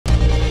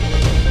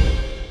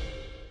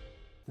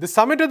The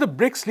summit of the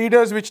Brics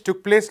leaders which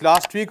took place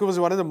last week was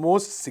one of the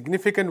most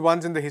significant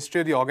ones in the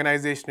history of the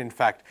organization, in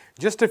fact.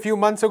 Just a few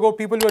months ago,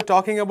 people were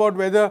talking about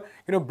whether,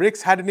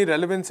 Brics had any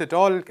relevance at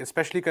all,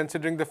 especially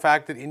considering the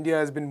fact that India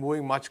has been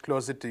moving much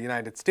closer to the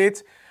United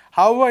States.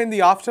 However, in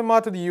the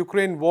aftermath of the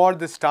Ukraine war,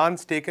 the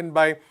stance taken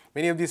by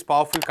many of these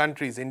powerful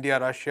countries, India,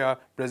 Russia,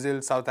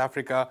 Brazil, South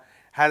Africa,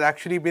 has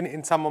actually been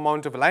in some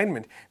amount of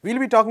alignment. We'll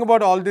be talking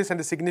about all this and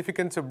the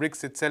significance of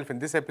Brics itself in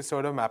this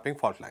episode of Mapping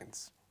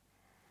Faultlines.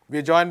 We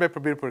are joined by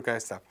Prabir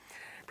Purkayastha.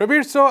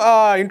 Prabir,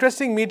 so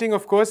interesting meeting,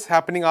 of course,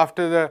 happening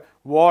after the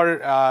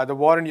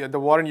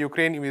war in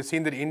Ukraine. We've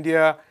seen that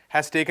India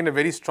has taken a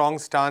very strong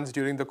stance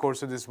during the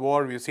course of this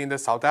war. We've seen that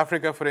South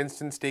Africa, for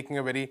instance, taking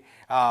a very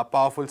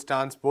powerful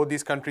stance. Both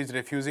these countries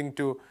refusing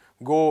to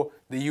go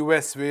the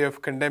US way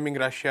of condemning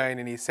Russia in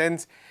any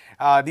sense.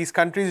 These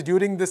countries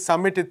during the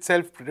summit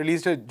itself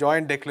released a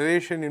joint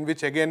declaration in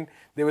which again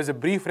there was a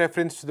brief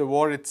reference to the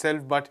war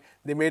itself, but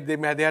they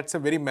had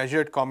some very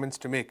measured comments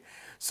to make.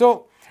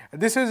 So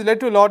this has led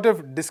to a lot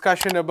of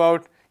discussion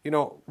about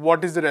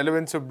what is the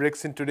relevance of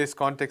Brics in today's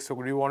context. So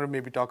do you want to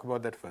maybe talk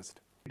about that first?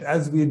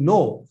 As we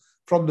know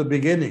from the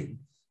beginning,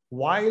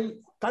 while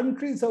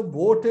countries have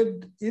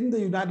voted in the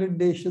United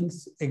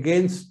Nations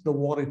against the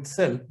war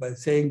itself by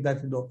saying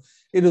that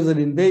it was an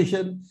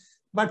invasion,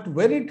 but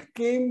when it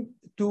came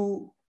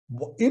to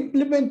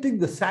implementing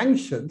the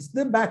sanctions,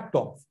 they backed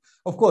off.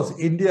 Of course,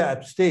 India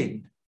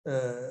abstained,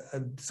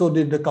 and so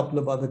did a couple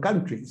of other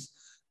countries.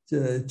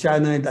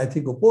 China, I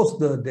think, opposed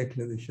the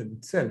declaration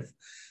itself.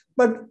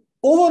 But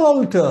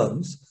overall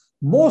terms,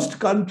 most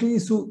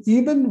countries who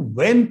even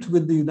went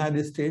with the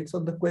United States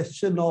on the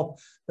question of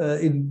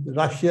in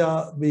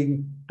Russia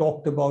being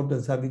talked about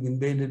as having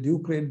invaded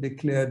Ukraine,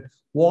 declared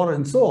war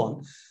and so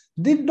on,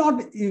 did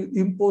not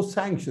impose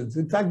sanctions.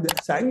 In fact, the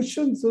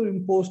sanctions were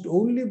imposed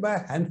only by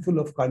a handful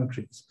of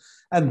countries.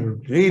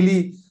 And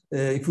really,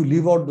 if you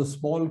leave out the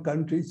small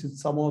countries,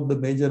 it's some of the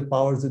major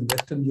powers in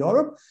Western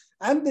Europe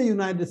and the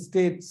United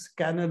States,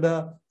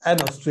 Canada,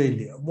 and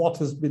Australia, what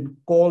has been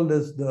called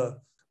as the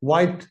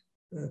white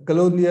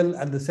colonial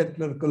and the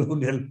settler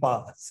colonial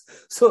powers.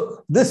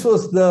 So this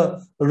was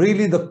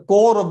really the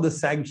core of the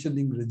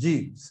sanctioning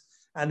regimes.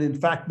 And in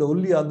fact, the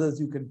only others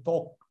you can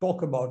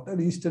talk about are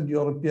Eastern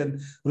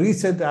European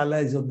recent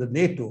allies of the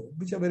NATO,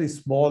 which are very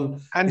small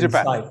and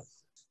Japan. Size.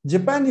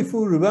 Japan, if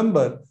you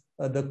remember,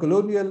 the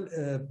colonial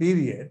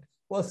period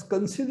was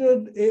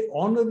considered an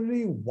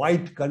honorary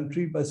white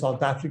country by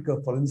South Africa,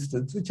 for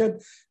instance, which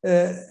had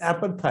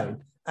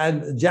apartheid.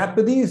 And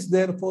Japanese,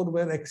 therefore,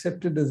 were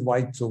accepted as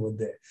whites over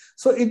there.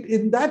 So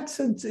in that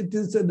sense, it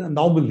is an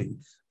anomaly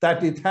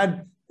that it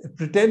had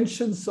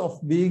pretensions of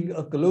being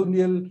a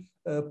colonial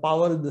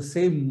power in the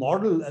same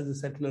model as the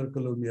settler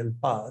colonial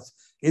powers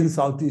in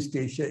Southeast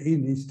Asia,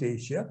 in East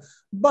Asia.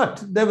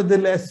 But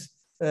nevertheless,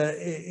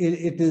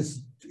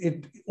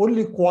 it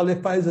only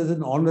qualifies as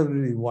an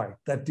honorary white.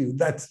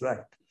 That's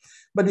right.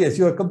 But yes,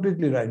 you are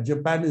completely right.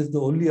 Japan is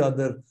the only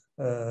other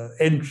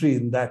entry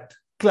in that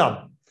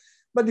club.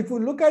 But if you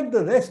look at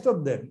the rest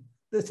of them,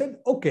 they said,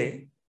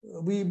 okay,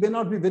 we may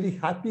not be very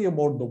happy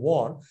about the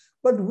war,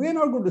 but we're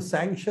not going to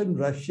sanction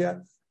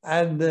Russia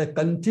and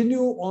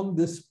continue on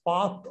this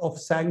path of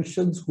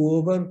sanctions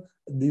whoever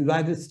the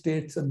United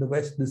States and the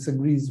West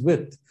disagrees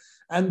with.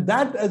 And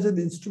that as an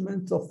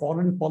instrument of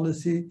foreign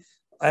policy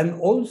and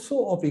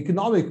also of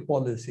economic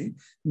policy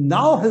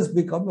now has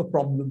become a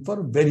problem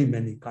for very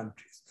many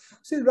countries.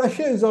 See,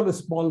 Russia is not a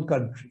small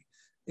country.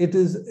 It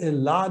is a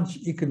large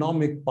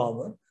economic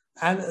power.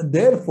 And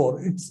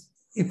therefore,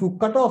 if you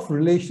cut off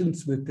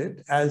relations with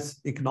it, as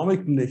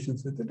economic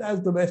relations with it,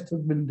 as the West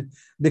has been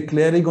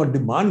declaring or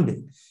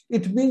demanding,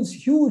 it means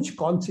huge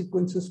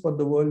consequences for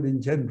the world in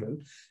general.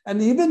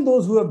 And even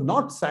those who have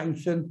not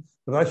sanctioned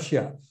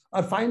Russia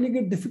are finding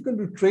it difficult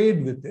to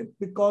trade with it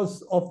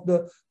because of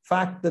the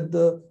fact that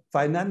the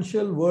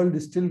financial world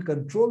is still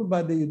controlled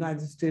by the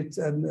United States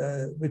and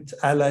its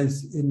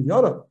allies in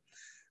Europe.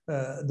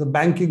 The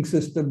banking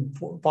system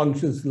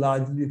functions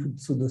largely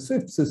through the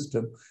SWIFT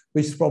system,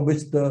 from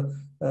which the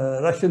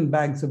Russian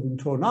banks have been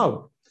thrown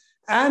out.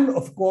 And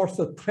of course,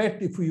 a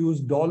threat, if you use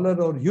dollar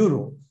or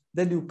euro,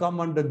 then you come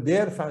under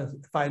their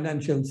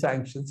financial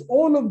sanctions.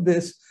 All of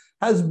this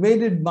has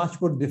made it much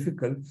more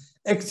difficult,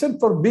 except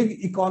for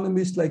big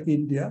economies like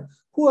India,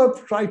 who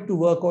have tried to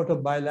work out a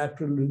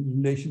bilateral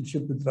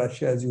relationship with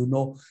Russia. As you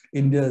know,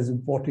 India is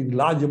importing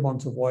large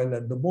amounts of oil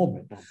at the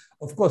moment.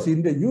 Of course,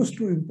 India used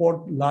to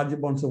import large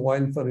amounts of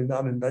oil for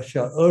Iran and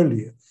Russia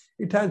earlier.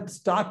 It had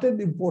started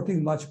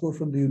importing much more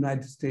from the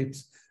United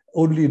States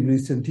only in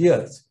recent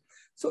years.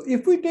 So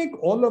if we take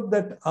all of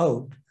that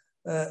out,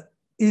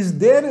 is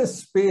there a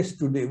space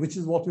today, which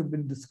is what we've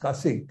been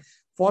discussing,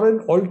 for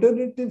an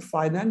alternative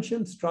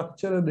financial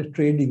structure and a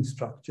trading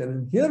structure?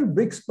 And here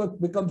Brics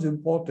becomes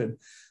important.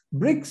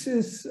 Brics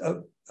is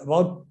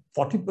about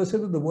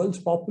 40% of the world's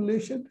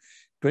population,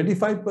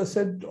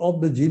 25%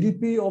 of the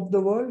GDP of the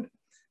world,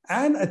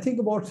 and I think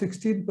about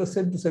 16% to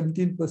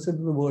 17%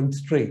 of the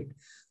world's trade.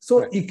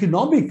 So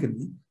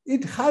economically,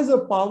 it has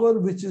a power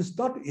which is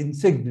not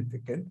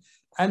insignificant.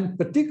 And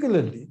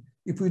particularly,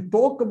 if we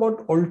talk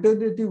about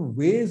alternative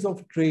ways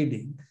of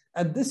trading,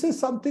 and this is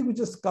something which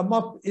has come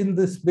up in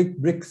this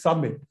big Brics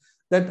summit,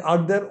 that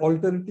are there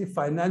alternative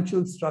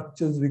financial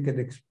structures we can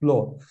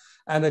explore,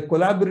 and a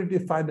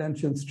collaborative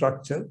financial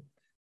structure.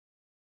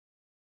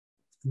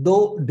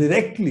 Though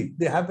directly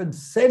they haven't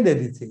said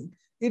anything,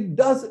 it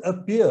does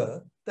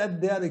appear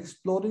that they are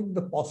exploring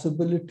the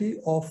possibility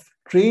of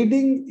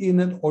trading in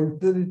an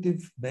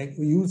alternative,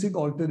 using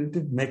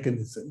alternative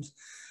mechanisms.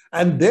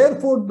 And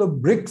therefore, the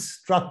Brics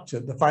structure,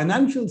 the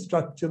financial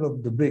structure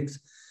of the Brics,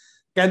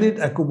 can it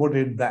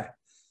accommodate that?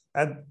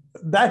 And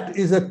that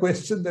is a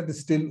question that is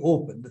still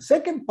open. The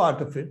second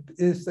part of it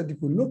is that if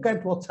you look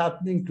at what's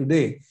happening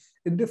today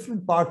in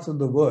different parts of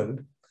the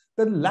world,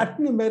 then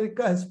Latin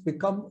America has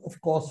become, of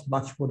course,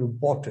 much more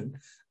important.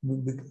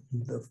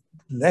 The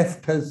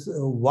left has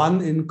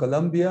won in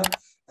Colombia,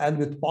 and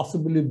with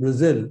possibly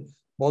Brazil,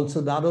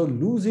 Bolsonaro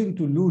losing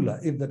to Lula.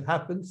 If that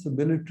happens, the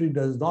military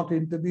does not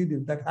intervene.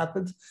 If that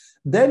happens,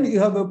 then you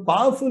have a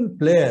powerful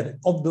player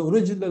of the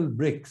original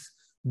Brics,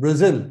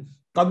 Brazil,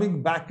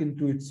 coming back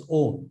into its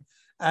own.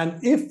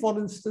 And if, for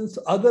instance,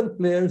 other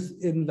players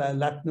in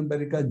Latin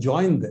America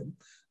join them,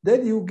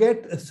 then you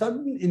get a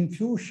sudden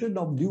infusion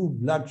of new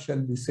blood, shall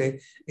we say,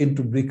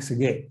 into Brics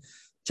again.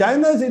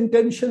 China's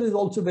intention is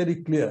also very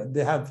clear.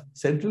 They have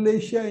Central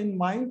Asia in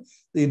mind.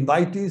 The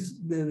invitees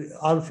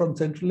are from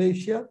Central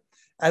Asia,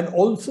 and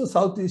also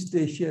Southeast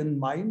Asia in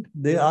mind.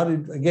 They are,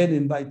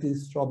 again,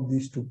 invitees from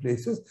these two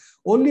places.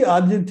 Only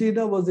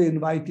Argentina was the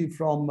invitee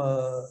from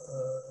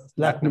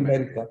Latin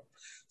America.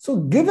 So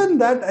given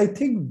that, I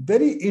think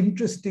very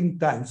interesting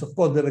times. Of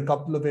course, there are a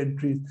couple of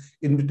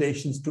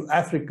invitations to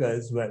Africa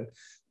as well.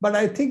 But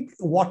I think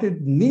what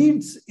it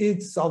needs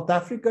is South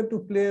Africa to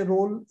play a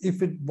role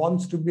if it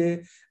wants to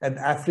be an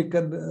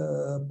African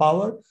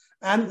power,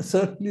 and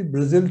certainly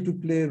Brazil to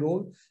play a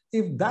role.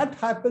 If that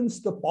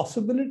happens, the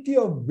possibility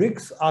of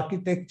Brics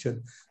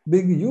architecture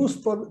being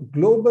used for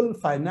global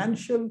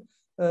financial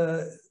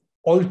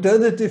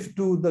alternative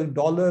to the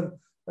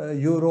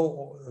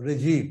dollar-euro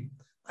regime,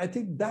 I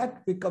think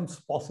that becomes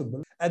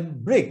possible.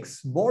 And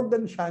Brics, more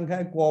than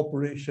Shanghai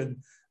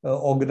Cooperation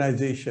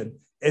Organization,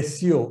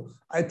 SCO,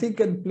 I think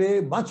can play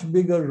a much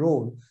bigger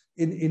role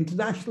in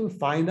international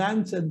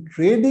finance and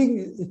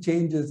trading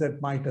changes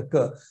that might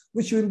occur,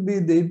 which will be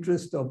in the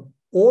interest of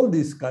all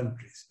these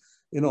countries.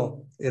 You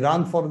know,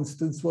 Iran, for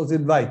instance, was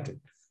invited.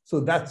 So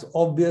that's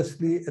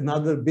obviously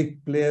another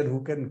big player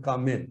who can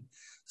come in.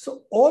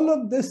 So all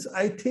of this,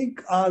 I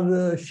think,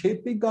 are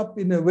shaping up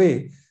in a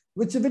way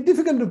which is very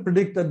difficult to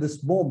predict at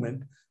this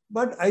moment.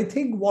 But I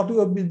think what we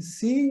have been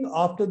seeing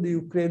after the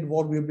Ukraine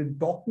war, we've been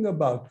talking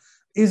about,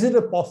 is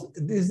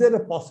there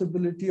a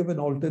possibility of an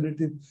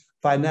alternative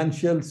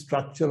financial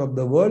structure of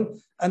the world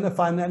and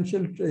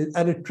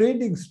a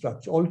trading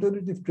structure,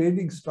 alternative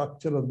trading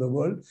structure of the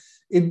world,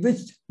 in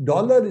which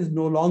dollar is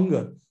no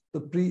longer the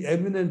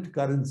preeminent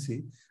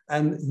currency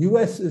and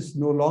US is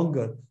no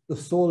longer the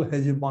sole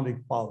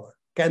hegemonic power?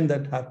 Can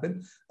that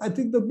happen? I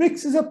think the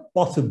Brics is a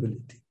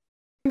possibility.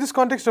 In this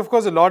context, of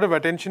course, a lot of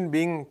attention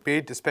being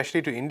paid,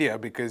 especially to India,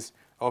 because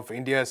of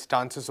India's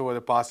stances over the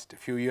past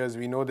few years.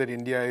 We know that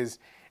India is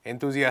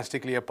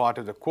enthusiastically a part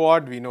of the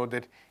Quad. We know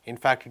that, in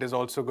fact, it is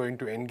also going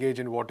to engage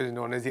in what is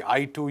known as the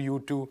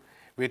I2U2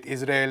 with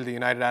Israel, the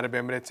United Arab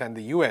Emirates, and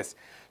the US.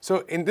 So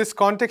in this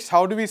context,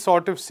 how do we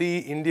sort of see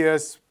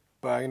India's,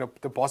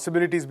 the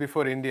possibilities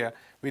before India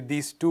with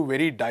these two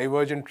very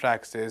divergent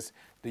tracks? There's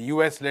the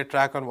US-led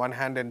track on one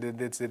hand, and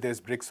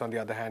there's Brics on the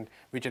other hand,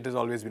 which it has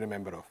always been a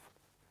member of.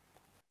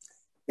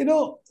 You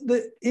know,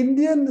 the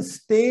Indian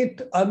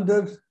state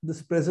under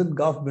this present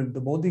government,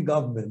 the Modi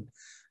government,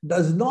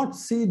 does not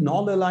see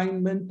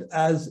non-alignment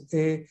as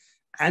an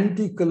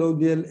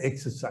anti-colonial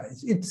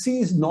exercise. It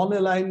sees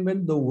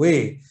non-alignment the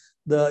way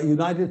the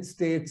United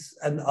States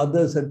and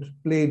others had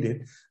played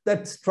it,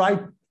 that's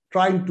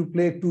trying to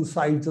play two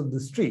sides of the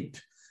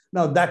street.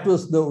 Now, that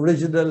was the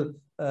original,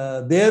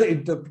 their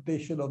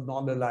interpretation of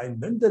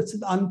non-alignment. That's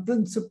an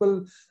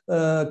unprincipled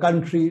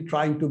country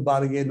trying to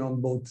bargain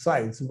on both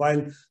sides,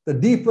 while the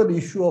deeper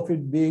issue of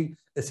it being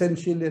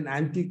essentially an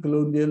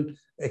anti-colonial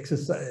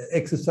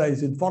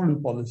exercise in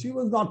foreign policy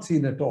was not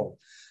seen at all.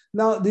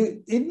 Now,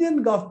 the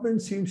Indian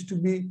government seems to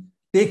be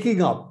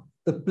taking up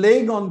the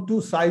playing on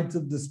two sides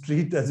of the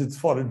street as its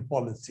foreign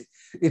policy.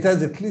 It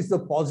has at least the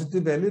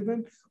positive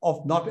element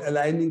of not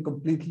aligning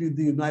completely with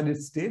the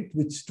United States,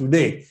 which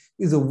today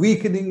is a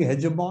weakening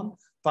hegemon,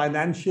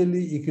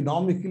 financially,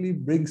 economically,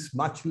 brings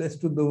much less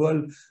to the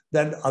world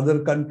than other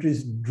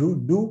countries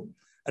do.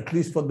 At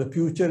least for the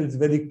future, it's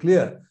very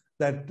clear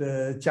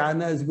that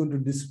China is going to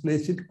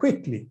displace it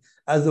quickly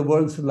as the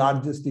world's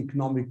largest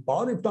economic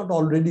power, if not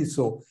already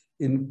so,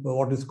 in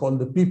what is called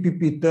the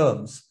PPP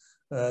terms.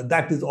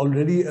 That is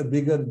already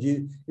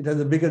it has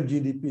a bigger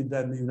GDP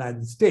than the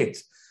United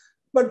States.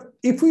 But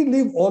if we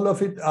leave all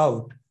of it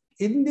out,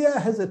 India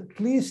has at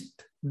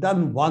least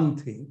done one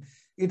thing.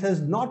 It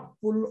has not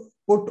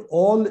put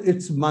all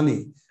its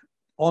money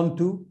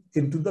into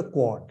the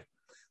Quad.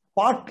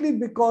 partly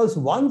because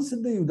once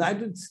the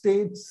United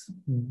States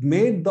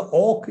made the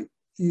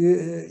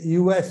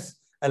AUK-US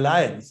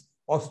alliance,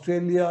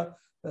 Australia,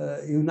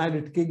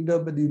 United Kingdom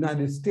and the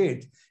United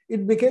States,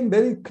 it became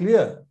very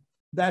clear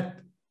that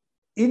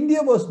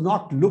India was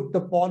not looked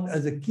upon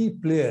as a key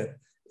player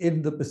in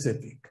the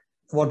Pacific,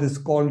 what is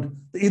called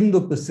the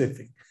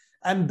Indo-Pacific.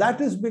 And that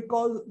is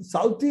because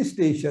Southeast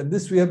Asia,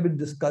 this we have been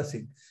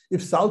discussing,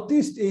 if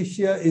Southeast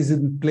Asia is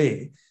in play,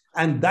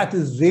 and that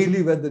is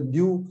really where the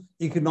new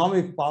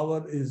economic power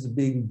is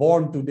being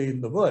born today in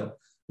the world,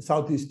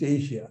 Southeast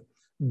Asia,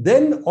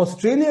 then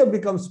Australia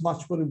becomes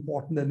much more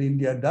important than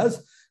India does,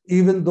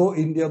 even though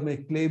India may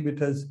claim it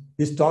has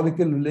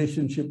historical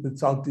relationship with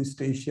Southeast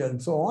Asia and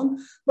so on.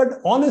 But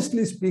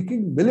honestly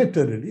speaking,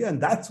 militarily,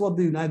 and that's what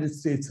the United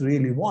States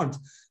really wants,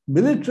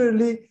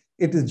 militarily,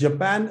 it is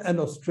Japan and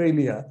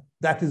Australia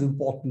that is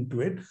important to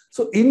it.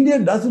 So India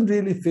doesn't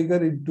really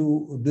figure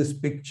into this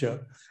picture.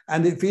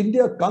 And if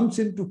India comes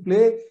into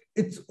play,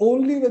 it's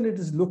only when it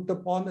is looked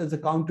upon as a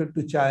counter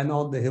to China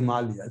or the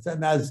Himalayas.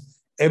 And as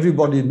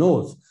everybody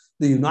knows,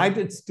 the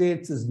United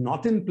States is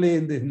not in play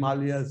in the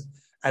Himalayas.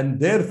 And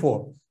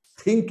therefore,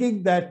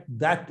 thinking that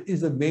that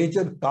is a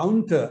major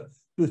counter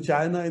to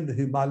China in the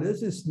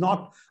Himalayas is not,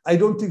 I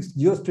don't think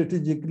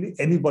geostrategically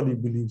anybody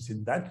believes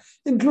in that,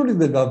 including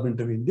the government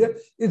of India.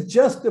 It's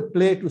just a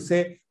play to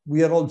say,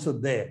 we are also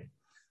there.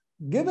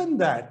 Given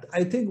that,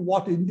 I think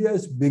what India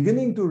is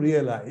beginning to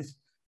realize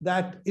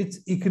that its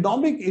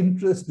economic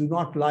interests do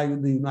not lie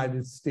in the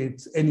United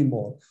States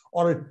anymore,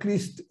 or at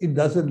least it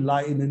doesn't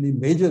lie in any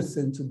major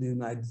sense in the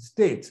United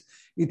States.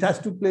 It has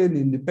to play an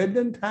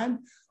independent hand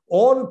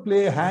or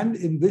play a hand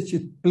in which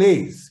it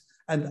plays,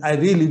 and I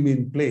really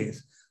mean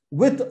plays,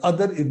 with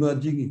other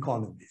emerging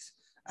economies.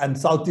 And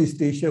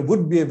Southeast Asia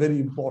would be a very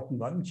important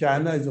one.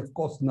 China is, of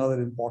course, another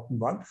important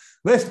one.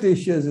 West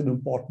Asia is an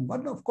important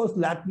one. Of course,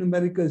 Latin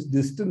America is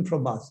distant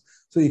from us.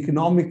 So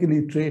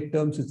economically, trade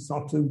terms, it's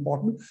not so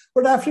important.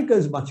 But Africa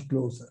is much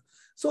closer.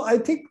 So I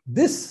think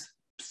this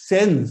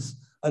sense,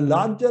 a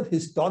larger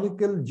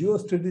historical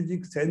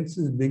geostrategic sense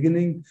is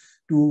beginning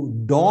to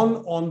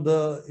dawn on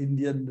the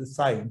Indian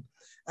side.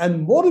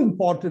 And more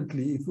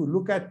importantly, if you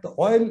look at the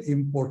oil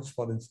imports,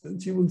 for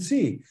instance, you will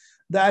see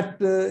that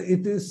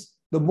it is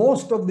the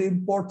most of the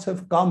imports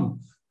have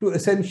come to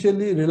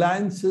essentially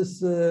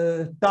Reliance's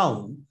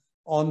town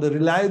on the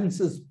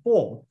Reliance's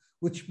port,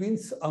 which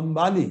means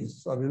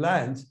Ambani's or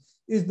Reliance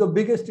is the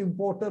biggest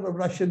importer of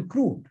Russian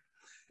crude.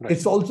 Right.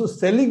 It's also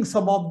selling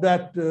some of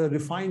that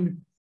refined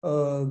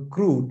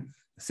crude,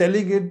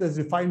 selling it as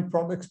refined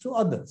products to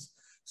others.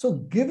 So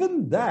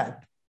given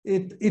that,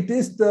 it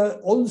is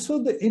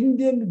also the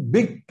Indian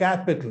big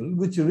capital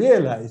which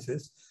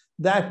realizes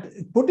that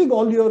putting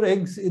all your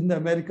eggs in the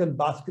American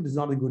basket is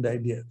not a good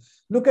idea.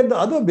 Look at the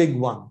other big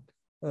one,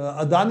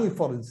 Adani,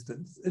 for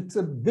instance. It's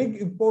a big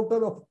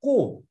importer of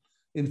coal.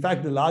 In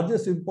fact, the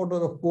largest importer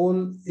of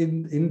coal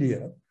in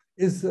India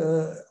is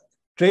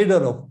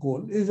trader of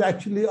coal is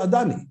actually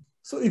Adani.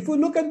 So if we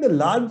look at the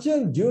larger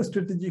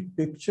geostrategic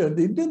picture,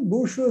 the Indian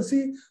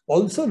bourgeoisie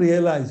also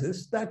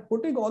realizes that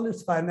putting all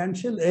its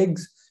financial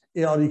eggs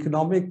or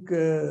economic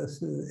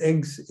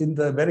eggs in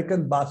the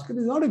American basket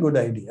is not a good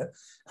idea.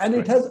 And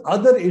it has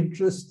other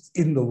interests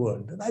in the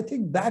world. And I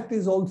think that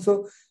is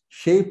also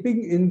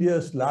shaping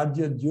India's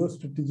larger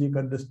geostrategic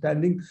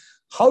understanding,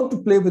 how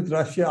to play with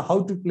Russia,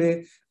 how to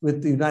play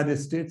with the United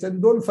States.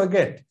 And don't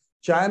forget,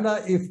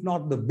 China, if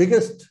not the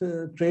biggest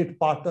trade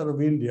partner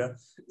of India,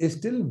 is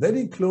still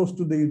very close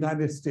to the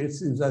United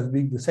States as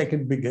being the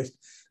second biggest.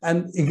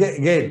 And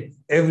again,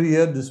 every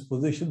year this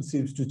position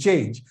seems to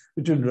change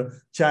between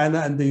China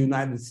and the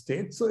United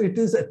States. So it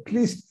is at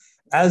least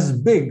as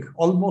big,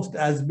 almost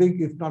as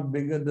big, if not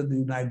bigger than the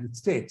United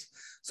States.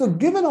 So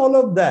given all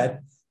of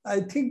that, I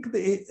think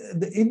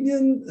the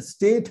Indian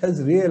state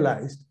has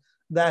realized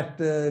that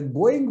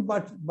going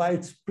by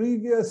its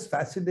previous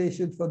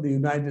fascination for the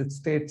United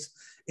States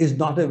is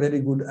not a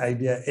very good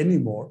idea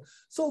anymore.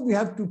 So we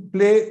have to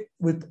play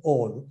with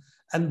all.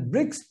 And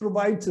Brics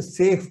provides a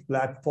safe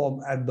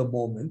platform at the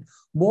moment,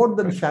 more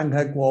than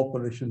Shanghai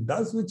Cooperation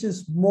does, which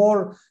is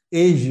more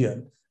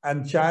Asian.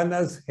 And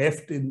China's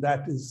heft in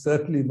that is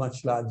certainly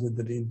much larger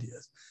than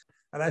India's.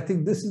 And I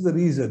think this is the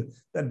reason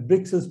that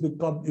Brics has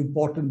become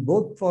important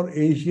both for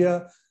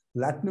Asia,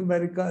 Latin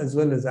America, as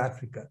well as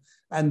Africa.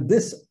 And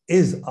this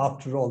is,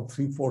 after all,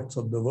 3/4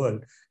 of the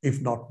world,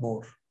 if not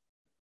more.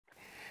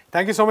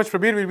 Thank you so much,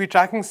 Prabir. We'll be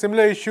tracking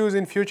similar issues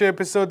in future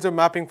episodes of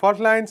Mapping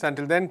Faultlines.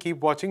 Until then, keep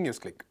watching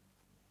NewsClick.